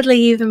badly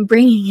even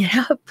bringing it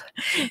up,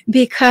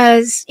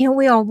 because,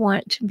 we all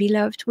want to be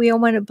loved. We all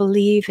want to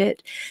believe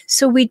it.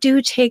 So we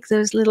do take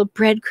those little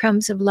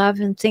breadcrumbs of love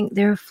and think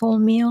they're a full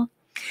meal,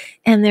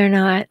 and they're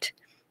not.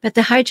 But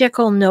the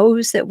hijackal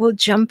knows that we'll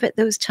jump at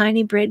those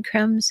tiny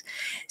breadcrumbs.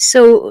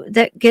 So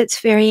that gets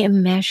very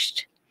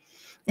enmeshed.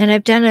 And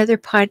I've done other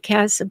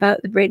podcasts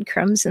about the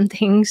breadcrumbs and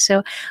things,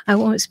 so I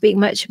won't speak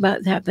much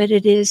about that, but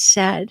it is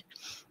sad.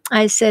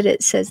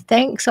 It says,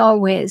 thanks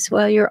always.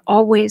 Well, you're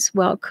always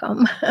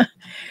welcome.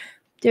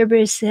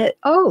 Deborah said,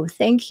 oh,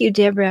 thank you,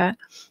 Deborah.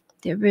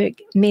 Deborah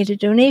made a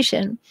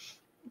donation.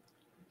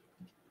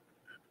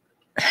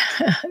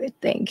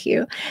 Thank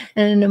you.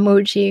 And an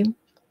emoji.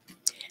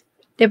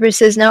 Deborah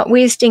says, not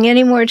wasting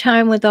any more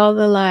time with all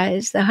the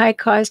lies. The high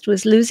cost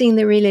was losing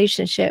the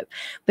relationship,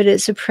 but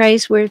it's a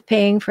price worth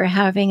paying for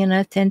having an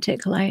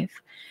authentic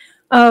life.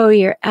 Oh,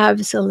 you're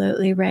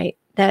absolutely right.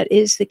 That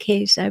is the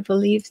case. I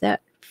believe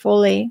that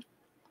fully.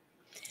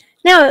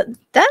 Now,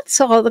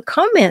 that's all the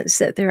comments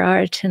that there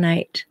are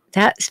tonight.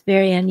 That's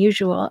very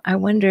unusual. I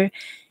wonder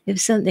if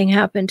something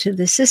happened to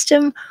the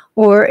system,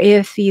 or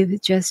if you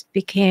just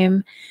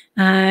became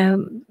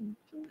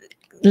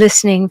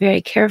listening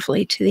very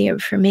carefully to the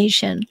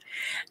information.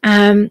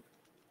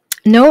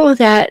 Know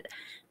that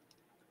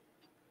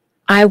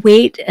I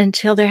wait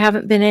until there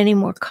haven't been any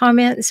more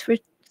comments for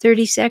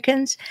 30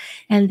 seconds,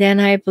 and then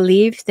I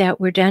believe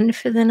that we're done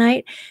for the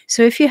night.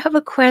 So if you have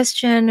a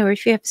question, or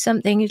if you have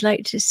something you'd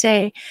like to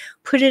say,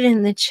 put it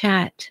in the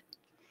chat.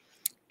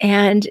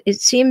 And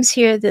it seems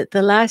here that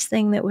the last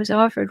thing that was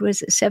offered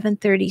was at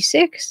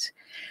 7:36,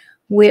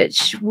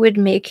 which would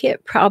make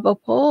it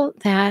probable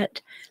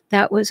that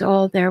that was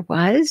all there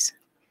was.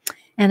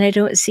 And I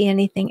don't see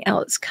anything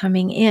else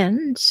coming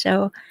in.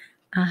 So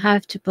I'll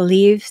have to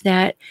believe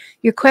that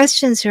your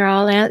questions are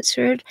all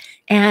answered,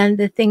 and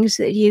the things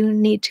that you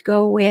need to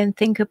go away and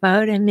think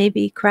about and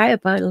maybe cry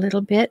about a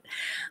little bit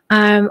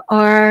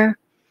are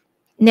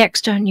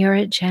next on your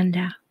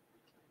agenda.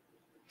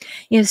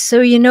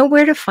 So you know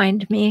where to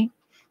find me.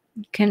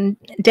 You can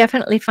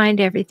definitely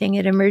find everything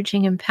at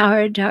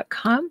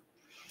emergingempowered.com.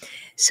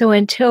 So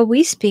until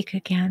we speak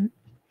again,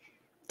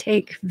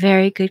 take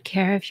very good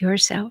care of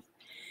yourself,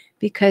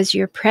 because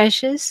you're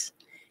precious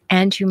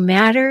and you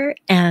matter.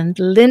 And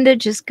Linda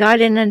just got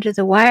in under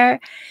the wire.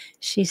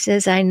 She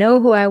says, I know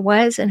who I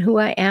was and who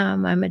I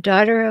am. I'm a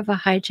daughter of a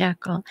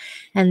hijackal,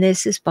 and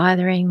this is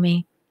bothering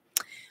me.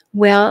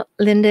 Well,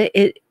 Linda,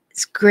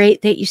 it's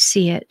great that you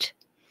see it.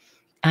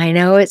 I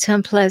know it's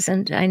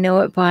unpleasant. I know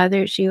it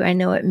bothers you. I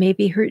know it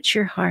maybe hurts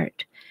your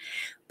heart.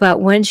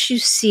 But once you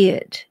see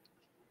it,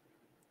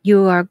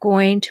 you are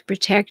going to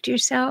protect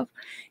yourself.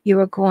 You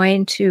are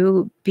going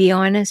to be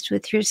honest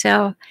with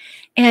yourself.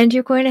 And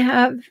you're going to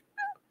have,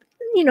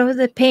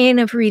 the pain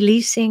of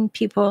releasing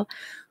people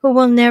who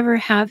will never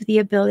have the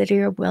ability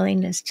or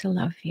willingness to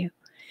love you.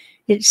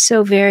 It's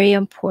so very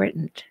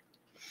important.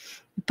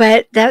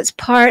 But that's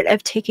part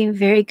of taking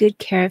very good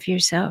care of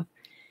yourself,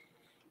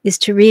 is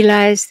to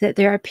realize that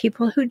there are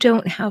people who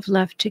don't have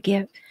love to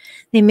give.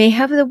 They may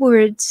have the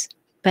words,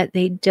 but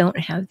they don't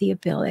have the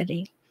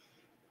ability.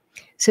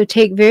 So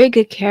take very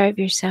good care of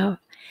yourself.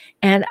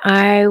 And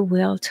I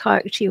will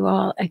talk to you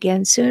all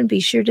again soon. Be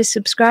sure to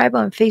subscribe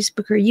on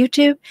Facebook or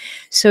YouTube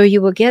so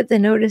you will get the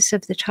notice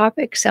of the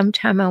topic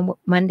sometime on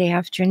Monday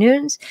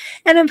afternoons.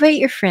 And invite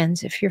your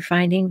friends if you're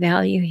finding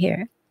value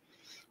here.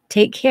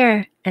 Take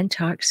care and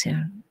talk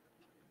soon.